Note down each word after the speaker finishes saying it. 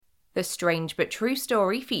The strange but true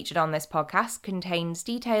story featured on this podcast contains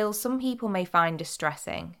details some people may find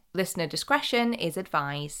distressing. Listener discretion is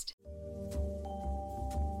advised.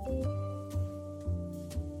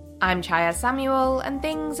 I'm Chaya Samuel, and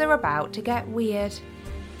things are about to get weird.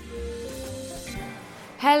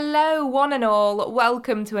 Hello, one and all.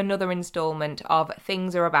 Welcome to another instalment of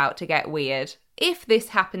Things Are About to Get Weird. If this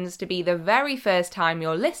happens to be the very first time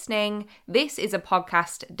you're listening, this is a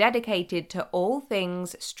podcast dedicated to all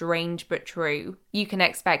things strange but true. You can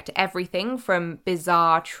expect everything from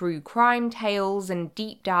bizarre true crime tales and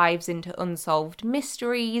deep dives into unsolved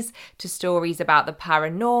mysteries to stories about the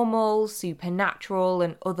paranormal, supernatural,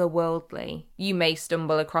 and otherworldly. You may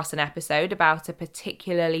stumble across an episode about a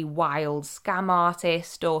particularly wild scam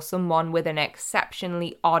artist or someone with an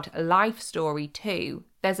exceptionally odd life story too.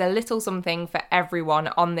 There's a little something for everyone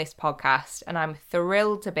on this podcast, and I'm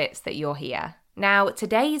thrilled to bits that you're here. Now,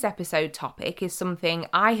 today's episode topic is something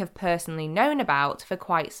I have personally known about for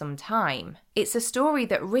quite some time. It's a story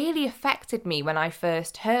that really affected me when I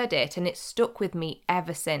first heard it, and it's stuck with me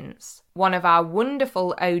ever since. One of our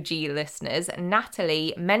wonderful OG listeners,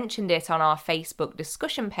 Natalie, mentioned it on our Facebook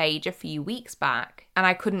discussion page a few weeks back, and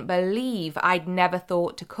I couldn't believe I'd never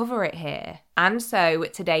thought to cover it here. And so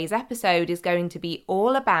today's episode is going to be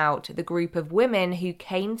all about the group of women who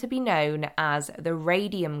came to be known as the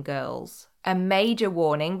Radium Girls. A major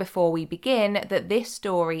warning before we begin that this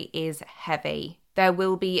story is heavy. There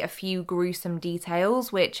will be a few gruesome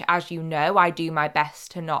details, which, as you know, I do my best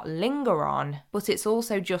to not linger on, but it's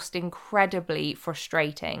also just incredibly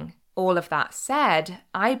frustrating. All of that said,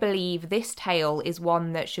 I believe this tale is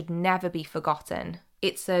one that should never be forgotten.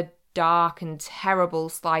 It's a dark and terrible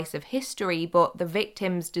slice of history, but the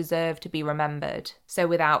victims deserve to be remembered. So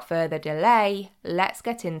without further delay, let's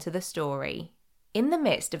get into the story. In the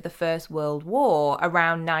midst of the First World War,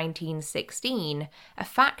 around 1916, a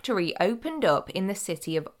factory opened up in the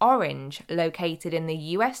city of Orange, located in the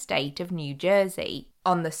US state of New Jersey.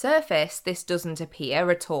 On the surface, this doesn't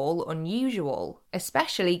appear at all unusual,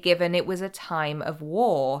 especially given it was a time of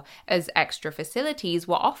war, as extra facilities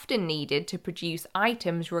were often needed to produce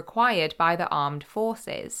items required by the armed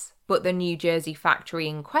forces. But the New Jersey factory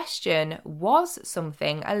in question was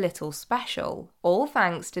something a little special, all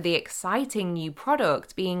thanks to the exciting new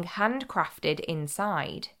product being handcrafted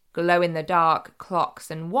inside. Glow-in-the-dark clocks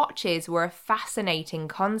and watches were a fascinating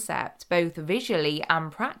concept, both visually and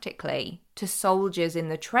practically. To soldiers in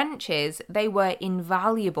the trenches, they were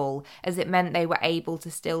invaluable, as it meant they were able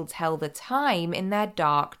to still tell the time in their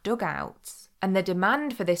dark dugouts. And the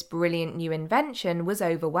demand for this brilliant new invention was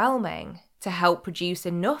overwhelming. To help produce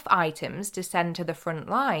enough items to send to the front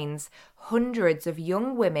lines, hundreds of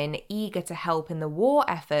young women eager to help in the war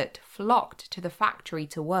effort flocked to the factory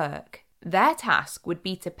to work. Their task would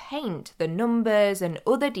be to paint the numbers and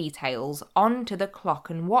other details onto the clock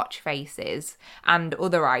and watch faces, and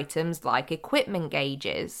other items like equipment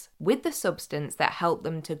gauges, with the substance that helped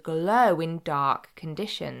them to glow in dark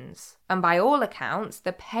conditions. And by all accounts,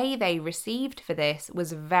 the pay they received for this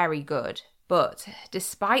was very good. But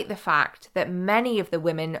despite the fact that many of the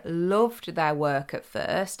women loved their work at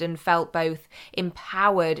first and felt both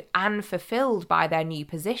empowered and fulfilled by their new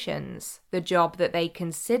positions, the job that they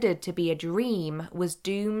considered to be a dream was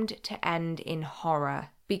doomed to end in horror.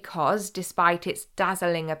 Because despite its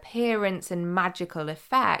dazzling appearance and magical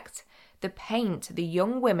effect, the paint the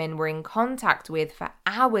young women were in contact with for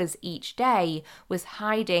hours each day was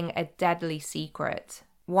hiding a deadly secret.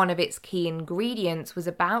 One of its key ingredients was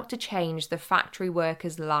about to change the factory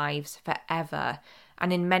workers' lives forever,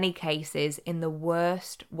 and in many cases in the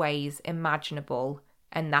worst ways imaginable,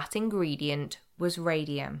 and that ingredient was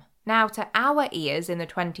radium. Now, to our ears in the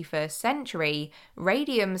 21st century,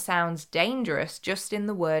 radium sounds dangerous just in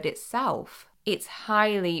the word itself. It's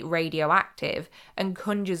highly radioactive and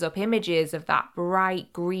conjures up images of that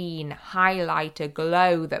bright green highlighter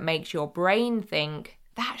glow that makes your brain think,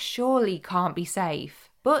 that surely can't be safe.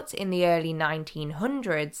 But in the early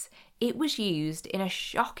 1900s, it was used in a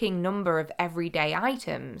shocking number of everyday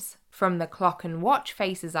items, from the clock and watch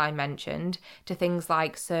faces I mentioned to things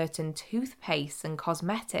like certain toothpastes and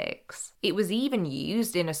cosmetics. It was even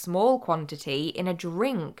used in a small quantity in a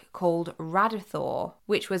drink called Radium,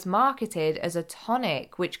 which was marketed as a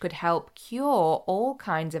tonic which could help cure all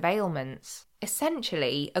kinds of ailments.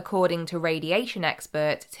 Essentially, according to radiation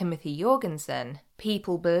expert Timothy Jorgensen,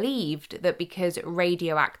 people believed that because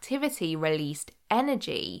radioactivity released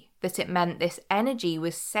energy, that it meant this energy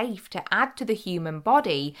was safe to add to the human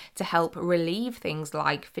body to help relieve things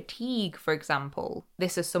like fatigue, for example.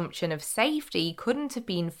 This assumption of safety couldn't have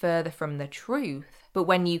been further from the truth. but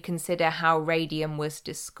when you consider how radium was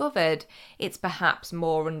discovered, it's perhaps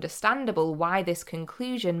more understandable why this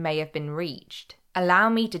conclusion may have been reached. Allow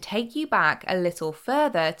me to take you back a little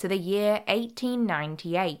further to the year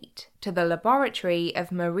 1898, to the laboratory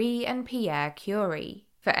of Marie and Pierre Curie.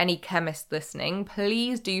 For any chemists listening,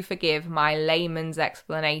 please do forgive my layman's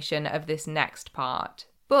explanation of this next part.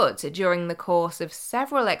 But during the course of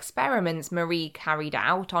several experiments Marie carried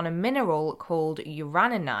out on a mineral called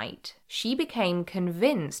uraninite, she became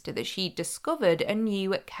convinced that she'd discovered a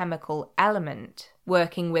new chemical element.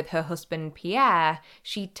 Working with her husband Pierre,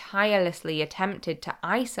 she tirelessly attempted to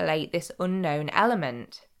isolate this unknown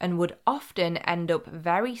element, and would often end up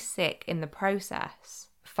very sick in the process.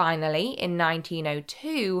 Finally, in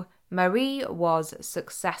 1902, Marie was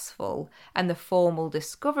successful, and the formal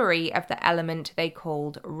discovery of the element they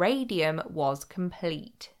called radium was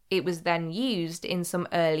complete. It was then used in some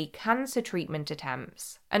early cancer treatment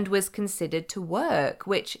attempts, and was considered to work,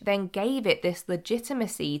 which then gave it this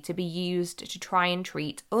legitimacy to be used to try and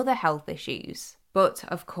treat other health issues. But,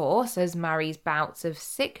 of course, as Marie's bouts of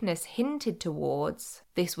sickness hinted towards,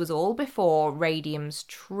 this was all before radium's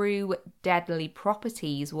true deadly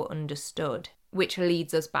properties were understood. Which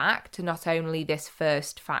leads us back to not only this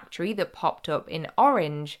first factory that popped up in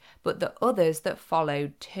Orange, but the others that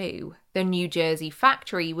followed too. The New Jersey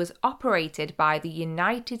factory was operated by the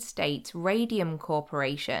United States Radium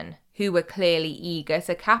Corporation, who were clearly eager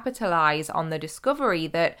to capitalize on the discovery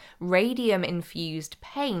that radium-infused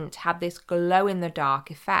paint had this glow-in-the-dark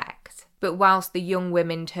effect. But whilst the young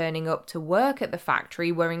women turning up to work at the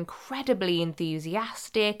factory were incredibly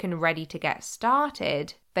enthusiastic and ready to get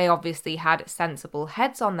started, they obviously had sensible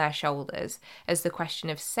heads on their shoulders, as the question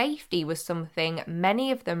of safety was something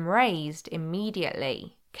many of them raised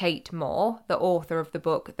immediately. Kate Moore, the author of the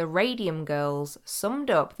book The Radium Girls, summed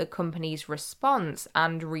up the company's response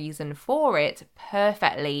and reason for it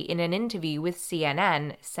perfectly in an interview with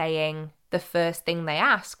CNN, saying, "The first thing they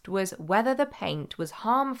asked was whether the paint was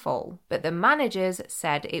harmful, but the managers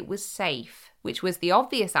said it was safe," which was the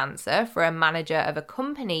obvious answer for a manager of a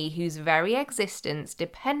company whose very existence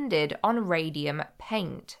depended on radium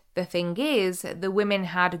paint. The thing is, the women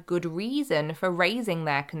had good reason for raising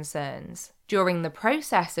their concerns. During the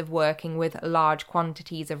process of working with large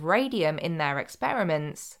quantities of radium in their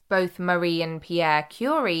experiments, both Marie and Pierre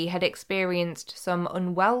Curie had experienced some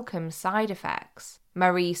unwelcome side effects.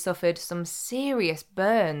 Marie suffered some serious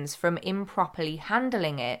burns from improperly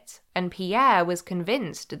handling it, and Pierre was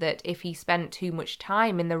convinced that if he spent too much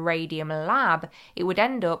time in the radium lab, it would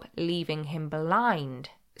end up leaving him blind.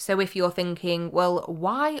 So if you're thinking, well,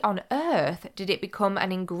 why on earth did it become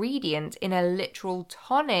an ingredient in a literal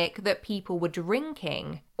tonic that people were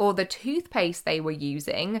drinking, or the toothpaste they were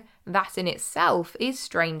using, that in itself is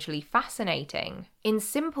strangely fascinating. In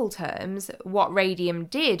simple terms, what radium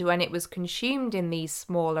did when it was consumed in these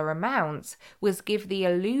smaller amounts was give the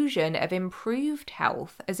illusion of improved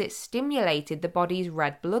health as it stimulated the body's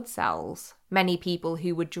red blood cells. Many people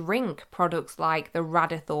who would drink products like the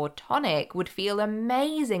Radithor tonic would feel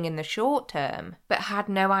amazing in the short term, but had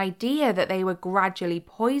no idea that they were gradually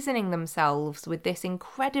poisoning themselves with this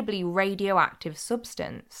incredibly radioactive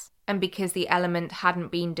substance. And because the element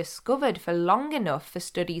hadn't been discovered for long enough for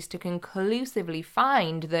studies to conclusively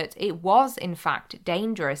find that it was in fact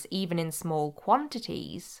dangerous even in small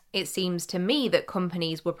quantities, it seems to me that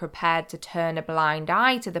companies were prepared to turn a blind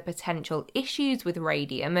eye to the potential issues with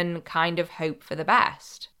radium and kind of hope for the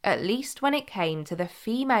best, at least when it came to the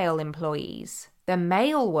female employees. The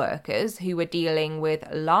male workers, who were dealing with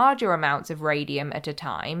larger amounts of radium at a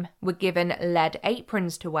time, were given lead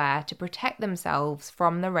aprons to wear to protect themselves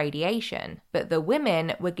from the radiation, but the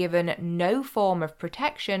women were given no form of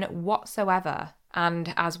protection whatsoever.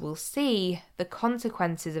 And as we'll see, the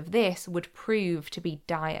consequences of this would prove to be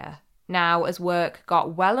dire. Now, as work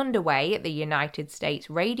got well underway at the United States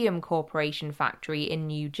Radium Corporation factory in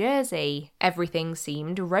New Jersey, everything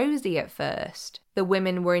seemed rosy at first. The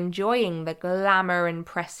women were enjoying the glamour and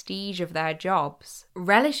prestige of their jobs,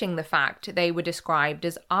 relishing the fact they were described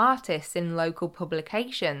as artists in local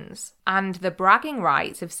publications, and the bragging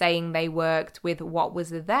rights of saying they worked with what was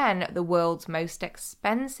then the world's most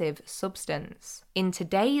expensive substance. In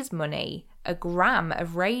today's money, a gram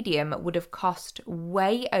of radium would have cost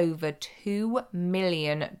way over $2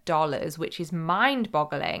 million, which is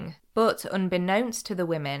mind-boggling. But unbeknownst to the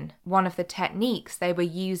women, one of the techniques they were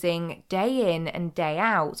using day in and day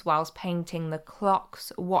out whilst painting the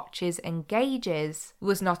clocks, watches and gauges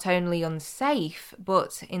was not only unsafe,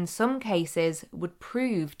 but in some cases would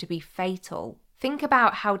prove to be fatal. Think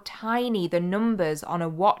about how tiny the numbers on a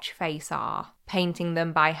watch face are. Painting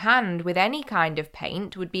them by hand with any kind of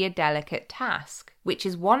paint would be a delicate task. which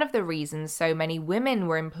is one of the reasons so many women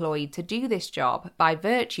were employed to do this job by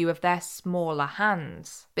virtue of their smaller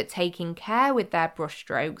hands. But taking care with their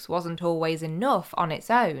brushstrokes wasn't always enough on its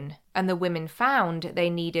own, and the women found they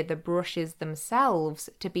needed the brushes themselves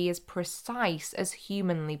to be as precise as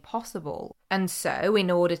humanly possible. And so, in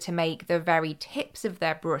order to make the very tips of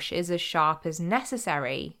their brushes as sharp as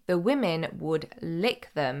necessary, the women would lick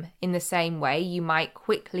them in the same way you might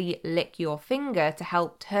quickly lick your finger to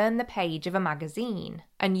help turn the page of a magazine,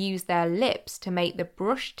 and use their lips to make the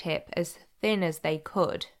brush tip as thin as they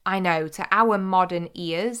could. I know, to our modern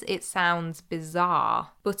ears, it sounds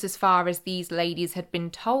bizarre, but as far as these ladies had been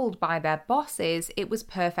told by their bosses, it was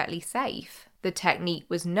perfectly safe. The technique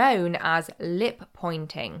was known as lip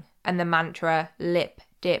pointing, and the mantra lip,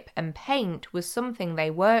 dip, and paint was something they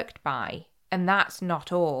worked by. And that's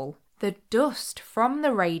not all. The dust from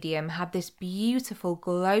the radium had this beautiful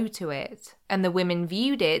glow to it, and the women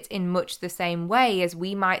viewed it in much the same way as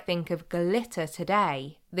we might think of glitter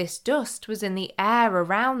today. This dust was in the air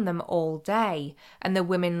around them all day, and the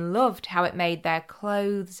women loved how it made their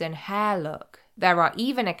clothes and hair look. There are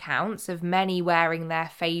even accounts of many wearing their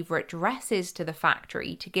favourite dresses to the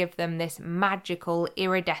factory to give them this magical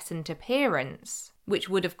iridescent appearance, which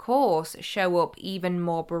would of course show up even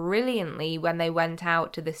more brilliantly when they went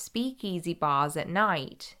out to the speakeasy bars at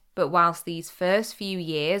night. But whilst these first few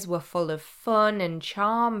years were full of fun and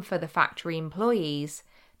charm for the factory employees,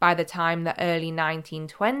 by the time the early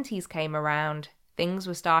 1920s came around, things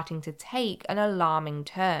were starting to take an alarming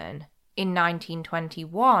turn. In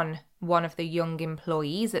 1921, one of the young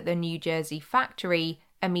employees at the New Jersey factory,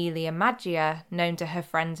 Amelia Maggia, known to her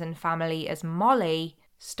friends and family as Molly,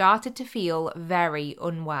 started to feel very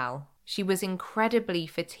unwell. She was incredibly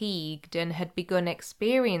fatigued and had begun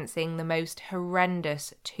experiencing the most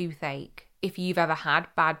horrendous toothache. If you've ever had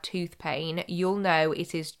bad tooth pain, you'll know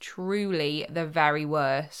it is truly the very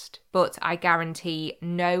worst. But I guarantee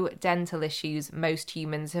no dental issues most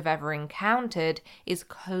humans have ever encountered is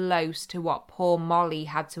close to what poor Molly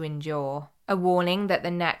had to endure. A warning that the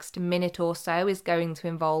next minute or so is going to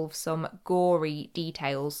involve some gory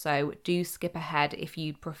details, so do skip ahead if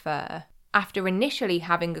you'd prefer. After initially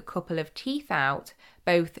having a couple of teeth out,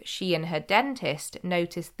 both she and her dentist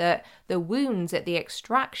noticed that the wounds at the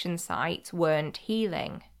extraction site weren't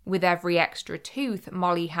healing. With every extra tooth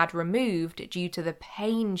Molly had removed due to the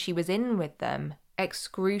pain she was in with them,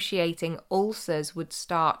 excruciating ulcers would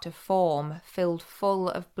start to form, filled full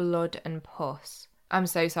of blood and pus. I'm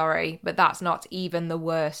so sorry, but that's not even the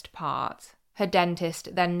worst part. Her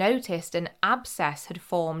dentist then noticed an abscess had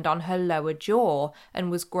formed on her lower jaw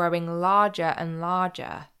and was growing larger and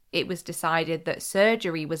larger. It was decided that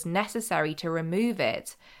surgery was necessary to remove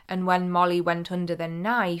it, and when Molly went under the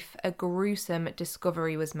knife, a gruesome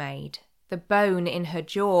discovery was made. The bone in her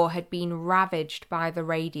jaw had been ravaged by the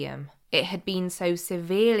radium. It had been so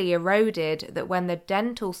severely eroded that when the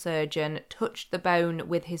dental surgeon touched the bone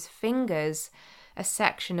with his fingers, a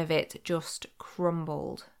section of it just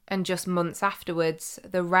crumbled. And just months afterwards,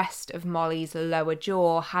 the rest of Molly's lower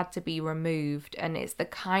jaw had to be removed, and it's the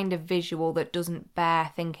kind of visual that doesn't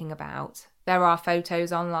bear thinking about. There are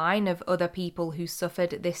photos online of other people who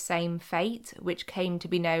suffered this same fate, which came to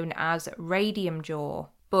be known as radium jaw.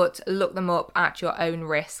 But look them up at your own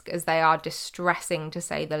risk, as they are distressing to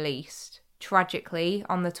say the least. Tragically,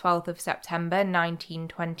 on the 12th of September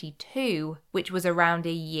 1922, which was around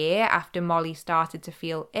a year after Molly started to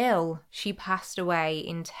feel ill, she passed away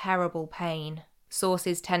in terrible pain.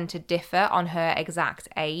 Sources tend to differ on her exact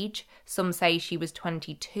age. Some say she was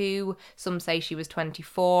 22, some say she was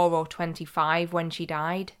 24 or 25 when she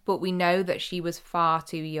died, but we know that she was far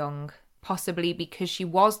too young. Possibly because she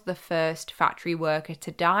was the first factory worker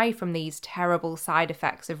to die from these terrible side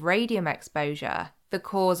effects of radium exposure. The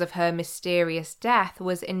cause of her mysterious death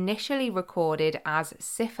was initially recorded as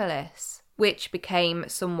syphilis, which became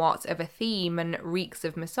somewhat of a theme and reeks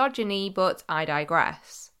of misogyny, but I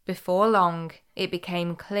digress. Before long, it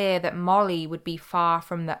became clear that Molly would be far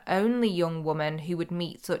from the only young woman who would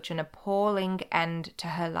meet such an appalling end to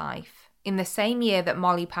her life. In the same year that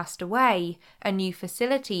Molly passed away, a new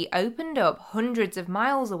facility opened up hundreds of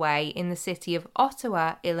miles away in the city of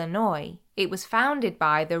Ottawa, Illinois. It was founded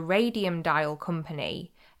by the Radium Dial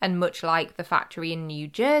Company, and much like the factory in New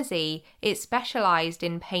Jersey, it specialised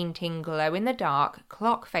in painting glow-in-the-dark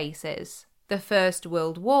clock faces. The First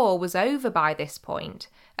World War was over by this point,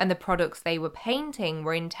 and the products they were painting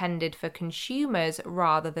were intended for consumers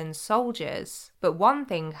rather than soldiers. But one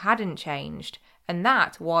thing hadn't changed, and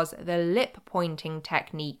that was the lip-pointing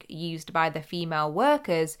technique used by the female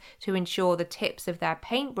workers to ensure the tips of their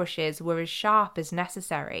paintbrushes were as sharp as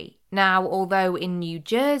necessary. Now, although in New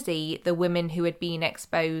Jersey, the women who had been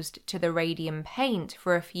exposed to the radium paint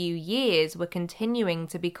for a few years were continuing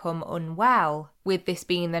to become unwell, with this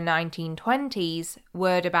being the 1920s,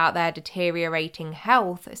 word about their deteriorating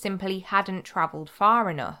health simply hadn't travelled far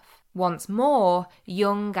enough. Once more,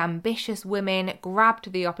 young, ambitious women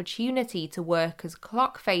grabbed the opportunity to work as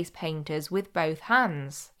clock face painters with both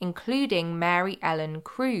hands, including Mary Ellen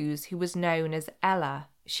Cruz, who was known as Ella.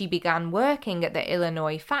 She began working at the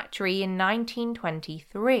Illinois factory in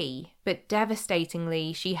 1923, but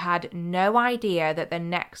devastatingly, she had no idea that the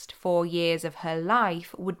next 4 years of her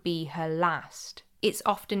life would be her last. It's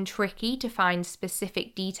often tricky to find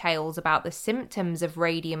specific details about the symptoms of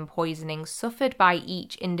radium poisoning suffered by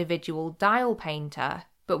each individual dial painter,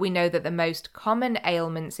 but we know that the most common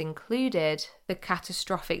ailments included the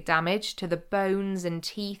catastrophic damage to the bones and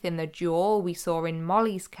teeth in the jaw we saw in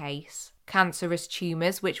Molly's case, cancerous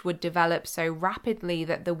tumours which would develop so rapidly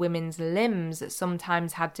that the women's limbs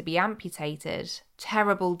sometimes had to be amputated,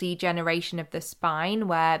 terrible degeneration of the spine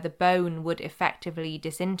where the bone would effectively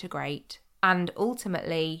disintegrate, and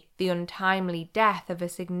ultimately the untimely death of a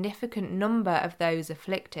significant number of those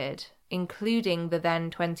afflicted, including the then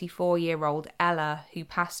 24-year-old Ella, who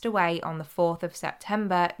passed away on the 4th of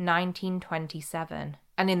September 1927.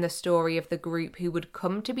 And in the story of the group who would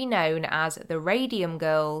come to be known as the Radium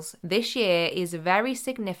Girls, this year is very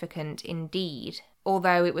significant indeed.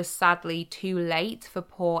 Although it was sadly too late for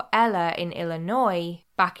poor Ella in Illinois,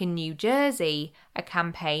 back in New Jersey, a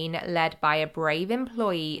campaign led by a brave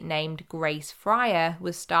employee named Grace Fryer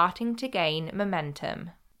was starting to gain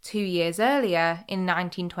momentum. 2 years earlier, in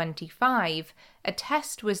 1925, a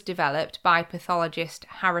test was developed by pathologist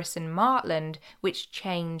Harrison Martland which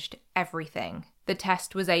changed everything. The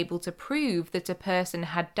test was able to prove that a person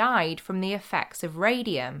had died from the effects of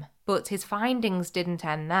radium, but his findings didn't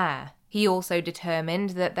end there. He also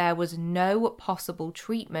determined that there was no possible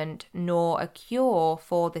treatment nor a cure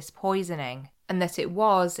for this poisoning, and that it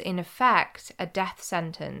was, in effect, a death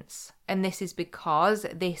sentence. And this is because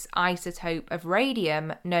this isotope of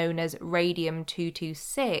radium, known as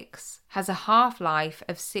radium-226, has a half-life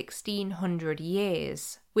of 1600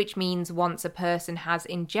 years, which means once a person has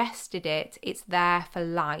ingested it, it's there for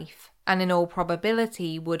life, and in all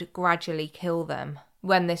probability would gradually kill them.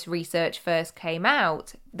 When this research first came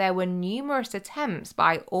out, there were numerous attempts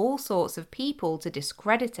by all sorts of people to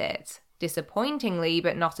discredit it. Disappointingly,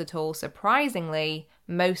 but not at all surprisingly,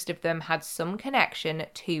 most of them had some connection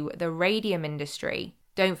to the radium industry.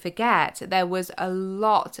 Don't forget, there was a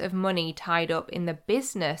lot of money tied up in the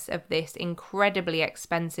business of this incredibly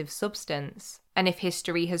expensive substance. And if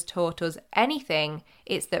history has taught us anything,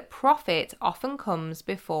 it's that profit often comes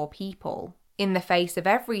before people. In the face of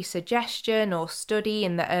every suggestion or study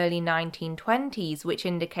in the early 1920s which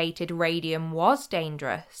indicated radium was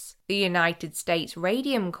dangerous, the United States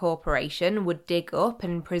Radium Corporation would dig up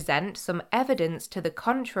and present some evidence to the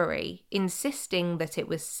contrary, insisting that it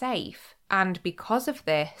was safe. And because of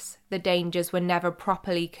this, the dangers were never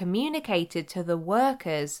properly communicated to the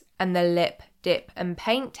workers, and the lip, dip and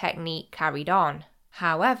paint technique carried on.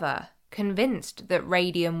 However, convinced that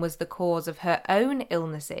radium was the cause of her own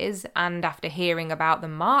illnesses, and after hearing about the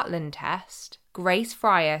Martland test, Grace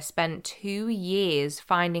Fryer spent 2 years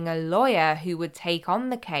finding a lawyer who would take on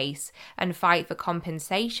the case and fight for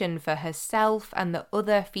compensation for herself and the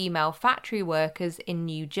other female factory workers in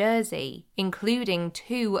New Jersey, including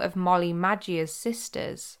 2 of Molly Maggia's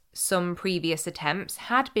sisters. Some previous attempts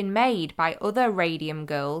had been made by other Radium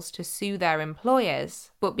Girls to sue their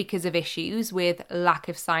employers, but because of issues with lack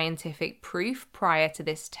of scientific proof prior to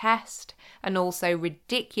this test, and also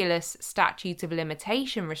ridiculous statute of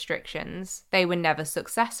limitation restrictions, they were never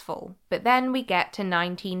successful. But then we get to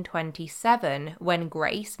 1927, when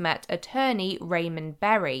Grace met attorney Raymond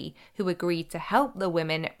Berry, who agreed to help the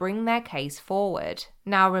women bring their case forward.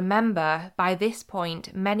 Now remember, by this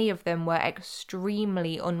point, many of them were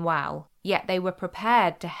extremely unwell, yet they were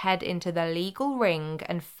prepared to head into the legal ring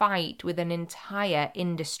and fight with an entire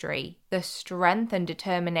industry. The strength and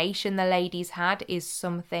determination the ladies had is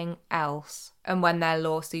something else. And when their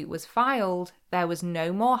lawsuit was filed, there was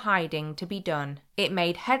no more hiding to be done. It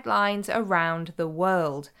made headlines around the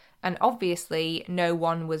world, and obviously no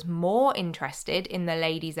one was more interested in the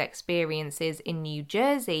ladies' experiences in New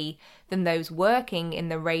Jersey than those working in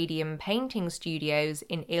the radium painting studios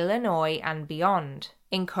in Illinois and beyond.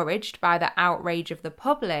 Encouraged by the outrage of the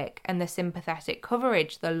public and the sympathetic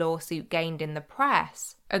coverage the lawsuit gained in the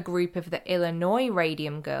press, A group of the Illinois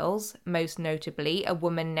Radium girls, most notably a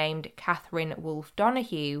woman named Catherine Wolfe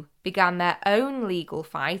Donahue, began their own legal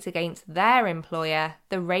fight against their employer,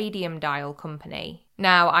 the Radium Dial Company.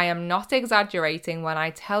 Now, I am not exaggerating when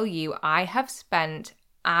I tell you I have spent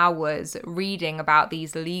hours reading about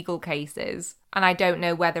these legal cases, and I don't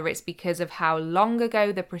know whether it's because of how long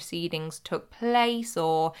ago the proceedings took place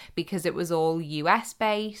or because it was all US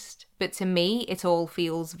based, but to me it all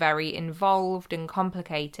feels very involved and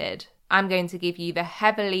complicated. I'm going to give you the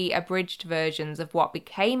heavily abridged versions of what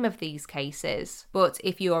became of these cases, but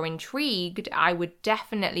if you're intrigued, I would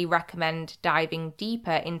definitely recommend diving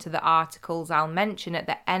deeper into the articles I'll mention at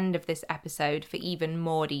the end of this episode for even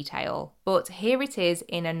more detail. But here it is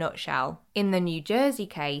in a nutshell. In the New Jersey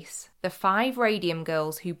case, the 5 Radium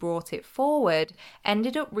girls who brought it forward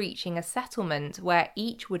ended up reaching a settlement where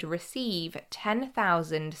each would receive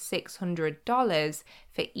 $10,600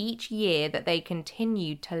 for each year that they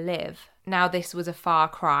continued to live. Now, this was a far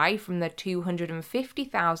cry from the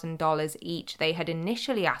 $250,000 each they had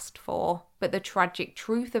initially asked for, but the tragic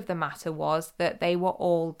truth of the matter was that they were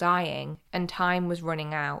all dying and time was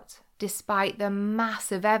running out. Despite the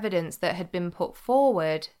massive evidence that had been put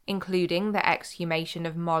forward, including the exhumation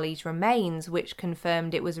of Molly's remains, which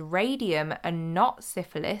confirmed it was radium and not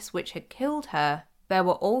syphilis which had killed her, there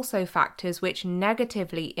were also factors which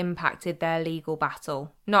negatively impacted their legal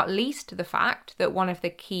battle, not least the fact that one of the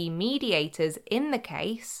key mediators in the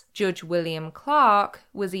case, Judge William Clark,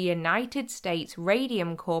 was a United States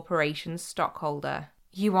Radium Corporation stockholder.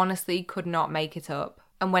 You honestly could not make it up.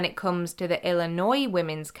 And when it comes to the Illinois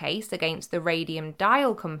women's case against the Radium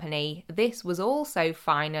Dial Company, this was also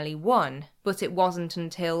finally won. But it wasn't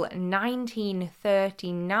until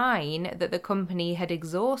 1939 that the company had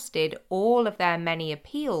exhausted all of their many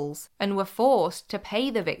appeals and were forced to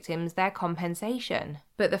pay the victims their compensation.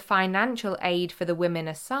 But the financial aid for the women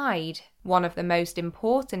aside, one of the most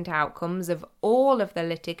important outcomes of all of the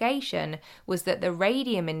litigation was that the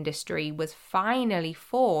radium industry was finally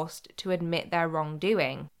forced to admit their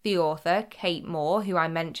wrongdoing. The author, Kate Moore, who I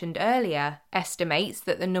mentioned earlier, estimates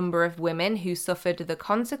that the number of women who suffered the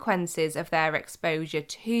consequences of their exposure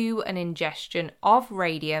to and ingestion of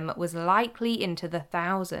radium was likely into the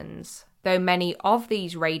thousands. Though many of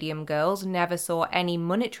these radium girls never saw any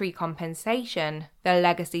monetary compensation, the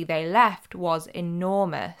legacy they left was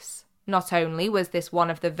enormous. Not only was this one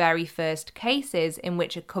of the very first cases in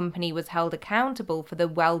which a company was held accountable for the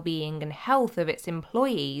well-being and health of its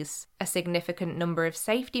employees, a significant number of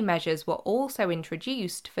safety measures were also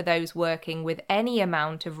introduced for those working with any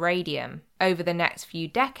amount of radium. Over the next few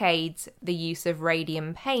decades, the use of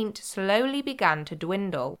radium paint slowly began to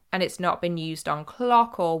dwindle, and it's not been used on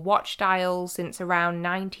clock or watch dials since around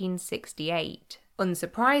 1968.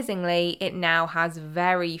 Unsurprisingly, it now has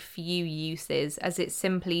very few uses as it's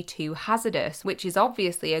simply too hazardous, which is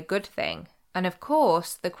obviously a good thing. And of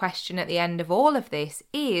course, the question at the end of all of this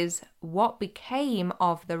is, what became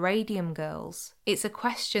of the Radium girls? It's a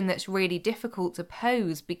question that's really difficult to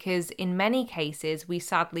pose because in many cases we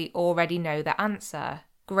sadly already know the answer.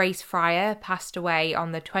 Grace Fryer passed away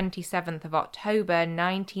on the 27th of October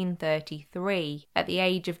 1933 at the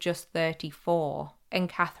age of just 34. And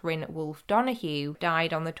Catherine Wolfe Donahue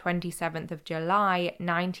died on the 27th of July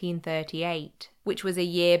 1938, which was a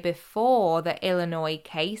year before the Illinois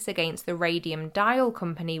case against the Radium Dial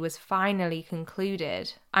Company was finally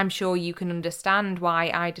concluded. I'm sure you can understand why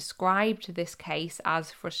I described this case as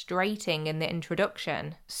frustrating in the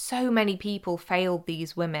introduction. So many people failed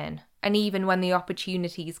these women. And even when the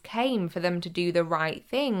opportunities came for them to do the right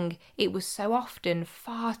thing, it was so often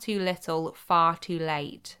far too little, far too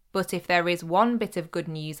late. But if there is one bit of good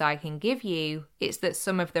news I can give you, it's that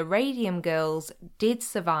some of the Radium girls did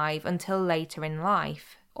survive until later in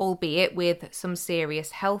life, albeit with some serious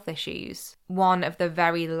health issues. One of the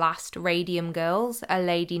very last Radium girls, a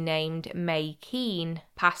lady named May Keene,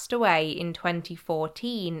 passed away in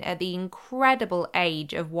 2014 at the incredible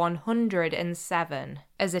age of 107.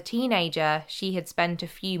 As a teenager, she had spent a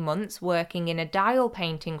few months working in a dial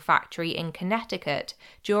painting factory in Connecticut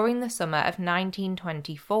during the summer of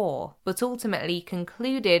 1924, but ultimately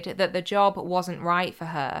concluded that the job wasn't right for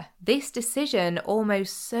her. This decision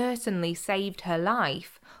almost certainly saved her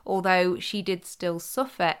life, although she did still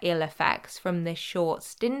suffer ill effects from this short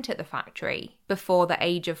stint at the factory. Before the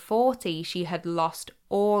age of 40, she had lost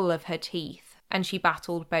all of her teeth, and she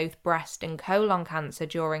battled both breast and colon cancer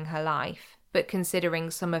during her life. but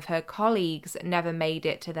considering some of her colleagues never made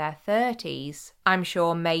it to their 30s, I'm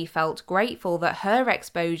sure May felt grateful that her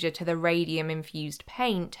exposure to the radium-infused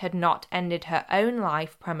paint had not ended her own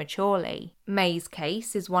life prematurely. May's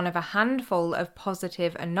case is one of a handful of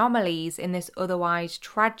positive anomalies in this otherwise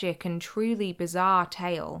tragic and truly bizarre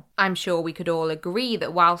tale. I'm sure we could all agree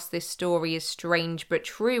that whilst this story is strange but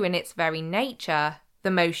true in its very nature, the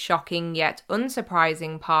most shocking yet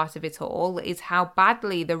unsurprising part of it all is how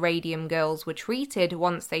badly the Radium girls were treated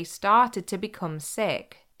once they started to become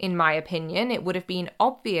sick. In my opinion, it would have been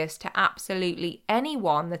obvious to absolutely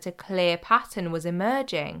anyone that a clear pattern was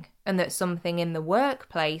emerging, and that something in the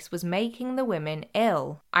workplace was making the women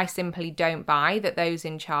ill. I simply don't buy that those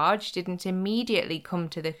in charge didn't immediately come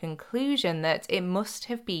to the conclusion that it must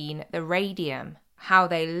have been the radium. How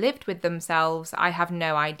they lived with themselves, I have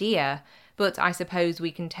no idea, but I suppose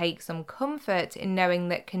we can take some comfort in knowing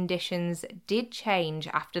that conditions did change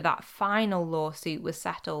after that final lawsuit was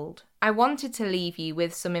settled. I wanted to leave you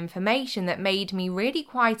with some information that made me really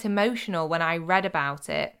quite emotional when I read about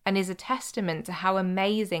it, and is a testament to how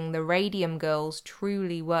amazing the Radium girls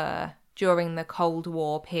truly were. During the Cold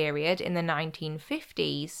War period in the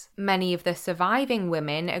 1950s, many of the surviving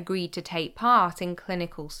women agreed to take part in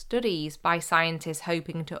clinical studies by scientists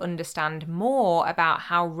hoping to understand more about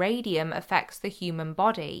how radium affects the human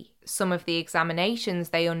body. Some of the examinations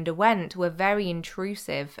they underwent were very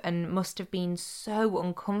intrusive and must have been so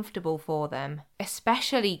uncomfortable for them,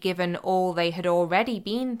 especially given all they had already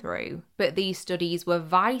been through. But these studies were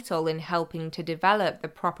vital in helping to develop the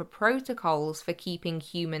proper protocols for keeping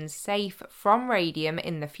humans safe from radium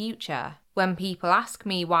in the future. When people ask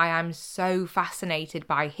me why I'm so fascinated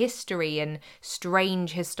by history and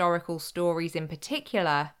strange historical stories in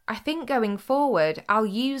particular, I think going forward I'll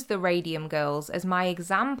use the Radium girls as my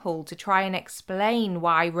example to try and explain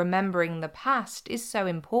why remembering the past is so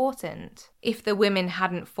important. If the women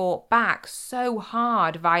hadn't fought back so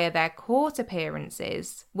hard via their court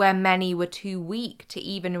appearances, where many were too weak to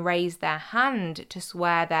even raise their hand to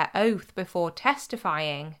swear their oath before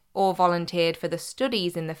testifying, or volunteered for the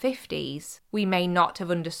studies in the 50s, we may not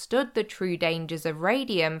have understood the true dangers of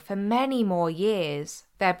radium for many more years.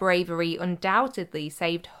 Their bravery undoubtedly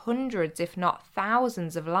saved hundreds if not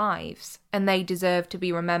thousands of lives, and they deserve to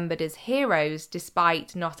be remembered as heroes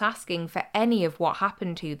despite not asking for any of what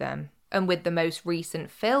happened to them. And with the most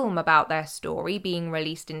recent film about their story being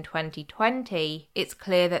released in 2020, it's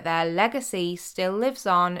clear that their legacy still lives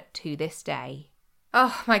on to this day.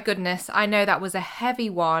 Oh my goodness, I know that was a heavy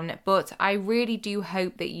one, but I really do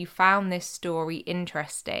hope that you found this story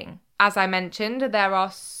interesting. As I mentioned, there are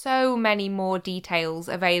so many more details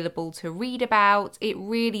available to read about. It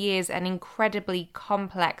really is an incredibly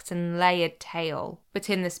complex and layered tale. But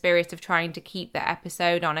in the spirit of trying to keep the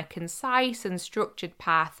episode on a concise and structured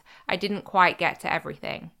path, I didn't quite get to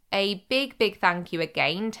everything. A big thank you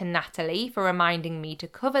again to Natalie for reminding me to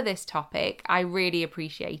cover this topic. I really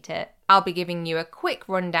appreciate it. I'll be giving you a quick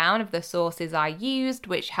rundown of the sources I used,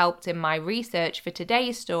 which helped in my research for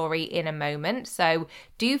today's story in a moment, so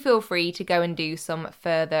do feel free to go and do some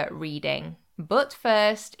further reading. But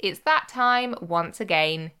first, it's that time once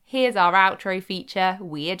again. Here's our outro feature,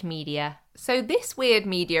 Weird Media. So this Weird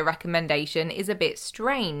Media recommendation is a bit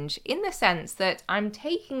strange in the sense that I'm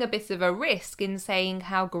taking a bit of a risk in saying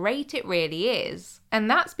how great it really is. And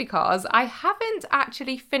that's because I haven't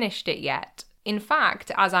actually finished it yet. In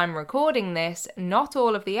fact, as I'm recording this, not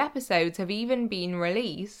all of the episodes have even been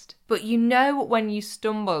released. But you know when you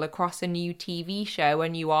stumble across a new TV show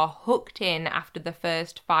and you are hooked in after the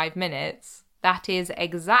first 5 minutes? That is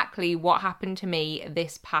exactly what happened to me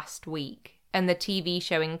this past week. And the TV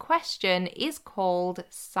show in question is called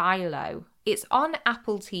Silo. It's on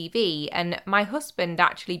Apple TV, and my husband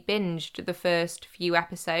actually binged the first few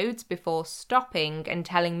episodes before stopping and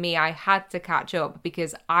telling me I had to catch up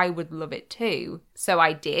because I would love it too. So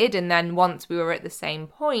I did, and then once we were at the same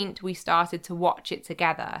point, we started to watch it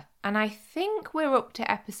together. And I think we're up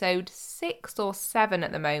to episode 6 or 7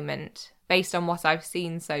 at the moment. Based on what I've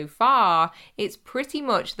seen so far, it's pretty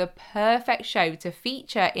much the perfect show to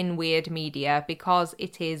feature in Weird Media because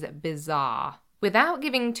it is bizarre. Without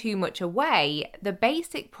giving too much away, the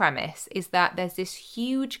basic premise is that there's this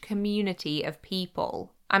huge community of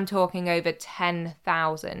people, I'm talking over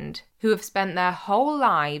 10,000, who have spent their whole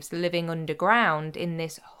lives living underground in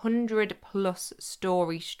this 100+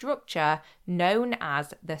 story structure known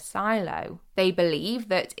as the silo. They believe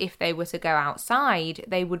that if they were to go outside,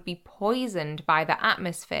 they would be poisoned by the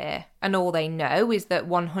atmosphere. And all they know is that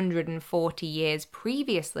 140 years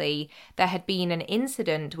previously, there had been an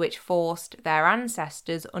incident which forced their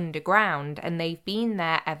ancestors underground, and they've been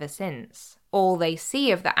there ever since. All they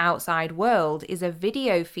see of the outside world is a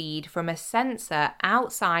video feed from a sensor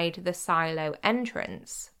outside the silo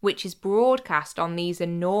entrance, which is broadcast on these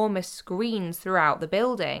enormous screens throughout the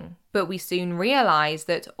building. But we soon realise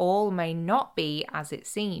that all may not be as it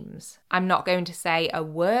seems. I'm not going to say a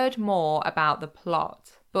word more about the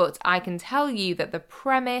plot, but I can tell you that the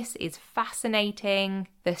premise is fascinating,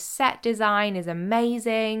 the set design is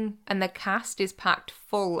amazing, and the cast is packed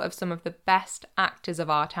full of some of the best actors of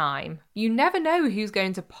our time. You never know who's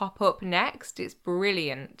going to pop up next, it's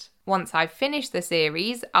brilliant. Once I've finished the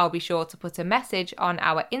series, I'll be sure to put a message on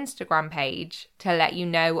our Instagram page to let you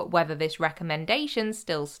know whether this recommendation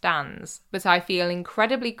still stands. But I feel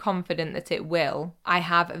incredibly confident that it will. I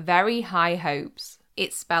have very high hopes.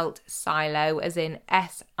 It's spelt silo as in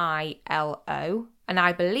S-I-L-O, and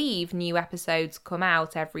I believe new episodes come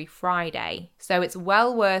out every Friday, so it's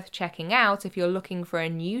well worth checking out if you're looking for a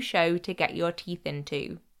new show to get your teeth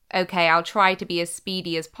into. Okay, I'll try to be as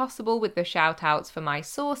speedy as possible with the shout-outs for my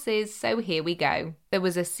sources, so here we go. There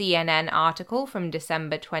was a CNN article from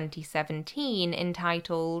December 2017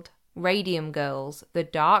 entitled Radium Girls, The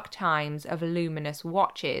Dark Times of Luminous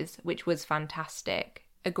Watches, which was fantastic.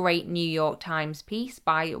 A great New York Times piece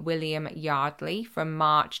by William Yardley from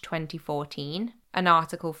March 2014. An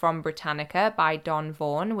article from Britannica by Don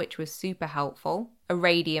Vaughan, which was super helpful. A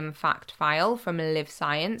Radium fact file from Live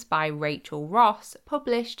Science by Rachel Ross,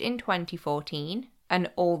 published in 2014. An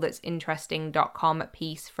allthat'sinteresting.com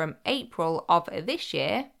piece from April of this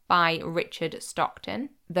year by Richard Stockton.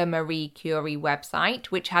 The Marie Curie website,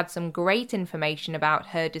 which had some great information about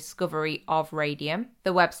her discovery of radium.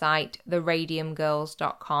 The website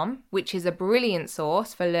theradiumgirls.com, which is a brilliant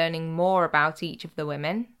source for learning more about each of the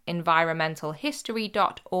women.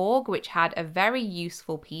 Environmentalhistory.org, which had a very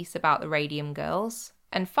useful piece about the Radium Girls.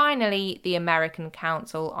 And finally, the American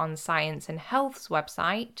Council on Science and Health's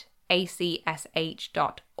website,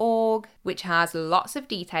 acsh.org, which has lots of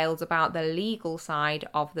details about the legal side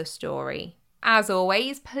of the story. As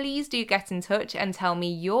always, please do get in touch and tell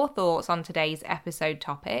me your thoughts on today's episode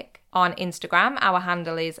topic. On Instagram, our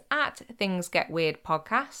handle is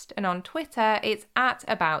 @thingsgetweirdpodcast, and on Twitter, it's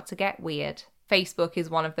 @abouttogetweird. Facebook is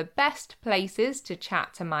one of the best places to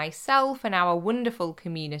chat to myself and our wonderful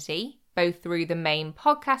community, both through the main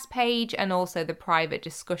podcast page and also the private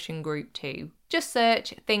discussion group too. Just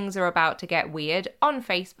search Things Are About to Get Weird on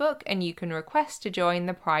Facebook and you can request to join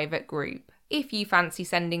the private group. If you fancy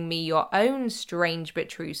sending me your own strange but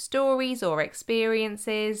true stories or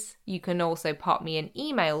experiences, you can also pop me an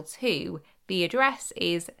email too. The address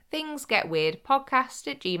is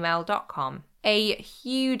thingsgetweirdpodcast@gmail.com. A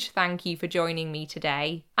huge thank you for joining me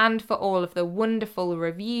today and for all of the wonderful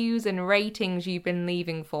reviews and ratings you've been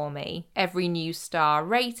leaving for me. Every new star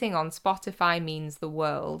rating on Spotify means the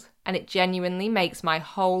world, and it genuinely makes my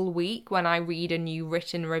whole week when I read a new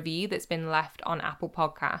written review that's been left on Apple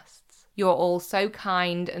Podcasts. You're all so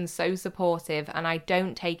kind and so supportive, and I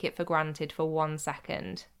don't take it for granted for 1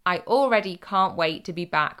 second. I already can't wait to be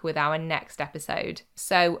back with our next episode.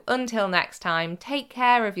 So until next time, take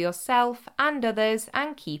care of yourself and others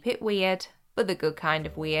and keep it weird, but the good kind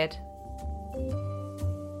of weird.